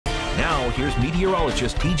Now, here's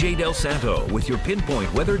meteorologist TJ Del Santo with your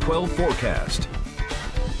Pinpoint Weather 12 forecast.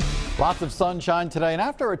 Lots of sunshine today, and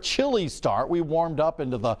after a chilly start, we warmed up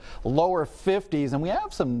into the lower 50s, and we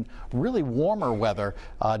have some really warmer weather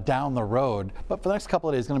down the road. But for the next couple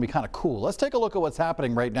of days, it's going to be kind of cool. Let's take a look at what's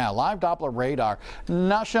happening right now. Live Doppler radar,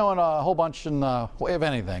 not showing a whole bunch in the way of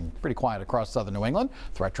anything. Pretty quiet across southern New England.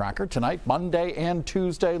 Threat tracker tonight, Monday and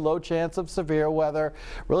Tuesday, low chance of severe weather.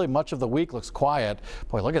 Really, much of the week looks quiet.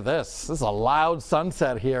 Boy, look at this. This is a loud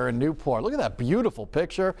sunset here in Newport. Look at that beautiful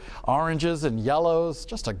picture. Oranges and yellows.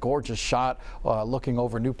 Just a gorgeous shot looking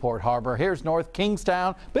over Newport Harbor. Here's North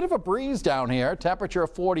Kingstown. Bit of a breeze down here. Temperature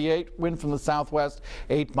of 48. Wind from the southwest,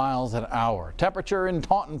 8 miles an hour. Temperature in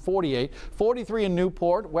Taunton, 48. 43 in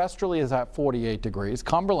Newport. Westerly is at 48 degrees.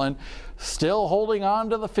 Cumberland still holding on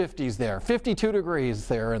to the 50s there. 52 degrees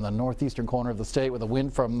there in the northeastern corner of the state with a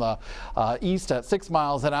wind from the east at 6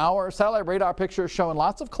 miles an hour. Satellite radar pictures showing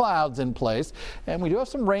lots of clouds in place, and we do have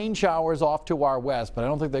some rain showers off to our west, but I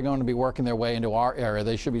don't think they're going to be working their way into our area.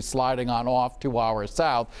 They should be sliding on off to our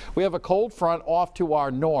south. We have a cold front off to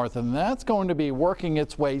our north, and that's going to be working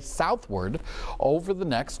its way southward over the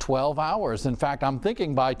next 12 hours. In fact, I'm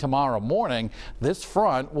thinking by tomorrow morning, this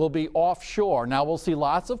front will be offshore. Now, we'll see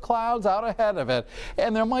lots of clouds out ahead of it,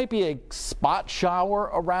 and there might be a spot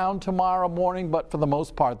shower around tomorrow morning, but for the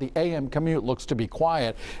most part, the AM commute looks to be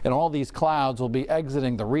quiet, and all these clouds will be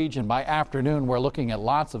exiting the region. By afternoon, we're looking at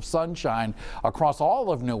lots of sunshine across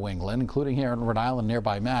all of New England, including here in Rhode Island,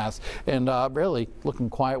 nearby Mass, and really looking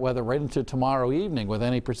quiet weather right into tomorrow evening with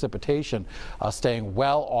any precipitation staying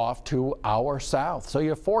well off to our south. So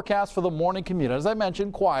your forecast for the morning commute, as I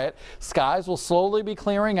mentioned, quiet. Skies will slowly be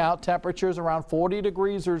clearing out. Temperatures around 40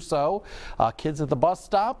 degrees or so. Kids at the bus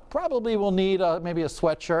stop probably will need maybe a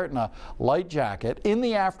sweatshirt and a light jacket. In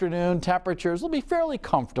the afternoon, temperatures will be fairly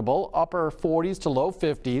comfortable, upper 40s to low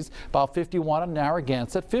 50s, about 51 in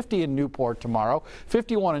Narragansett, 50 in Newport tomorrow,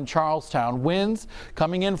 51 in Charlestown. Winds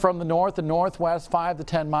coming in from the north and northwest, 5 to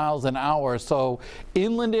 10 miles an hour. So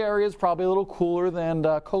inland areas probably a little cooler than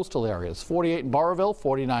coastal areas. 48 in Burrillville,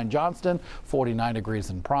 49 Johnston, 49 degrees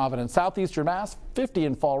in Providence. Southeastern Mass, 50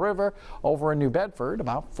 in Fall River. Over in New Bedford,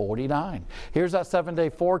 about 49. Here's that 7-day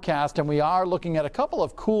forecast, and we are looking at a couple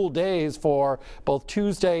of cool days for both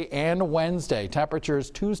Tuesday and Wednesday. Temperatures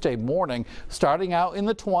Tuesday morning starting out in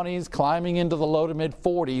the 20s, climbing into the low to mid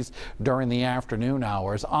 40s during the afternoon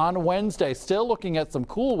hours. On Wednesday, still looking at some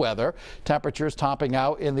cool weather. Temperatures topping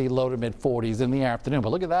out in the low to mid 40s in the afternoon. But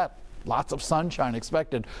look at that. Lots of sunshine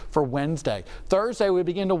expected for Wednesday. Thursday, we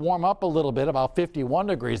begin to warm up a little bit, about 51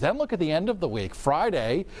 degrees. Then look at the end of the week.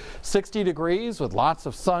 Friday, 60 degrees with lots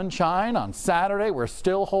of sunshine. On Saturday, we're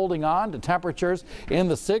still holding on to temperatures in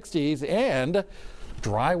the 60s and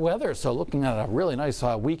dry weather. So looking at a really nice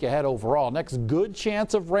week ahead overall. Next good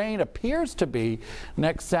chance of rain appears to be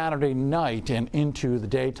next Saturday night and into the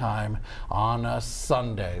daytime on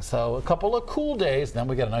Sunday. So a couple of cool days, then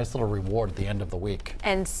we get a nice little reward at the end of the week.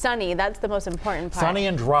 And sunny, that's the most important part. Sunny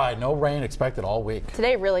and dry, no rain expected all week.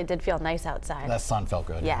 Today really did feel nice outside. That sun felt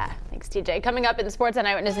good. Yeah, thanks TJ. Coming up in Sports on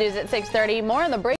Eyewitness News at 6:30, more on the break.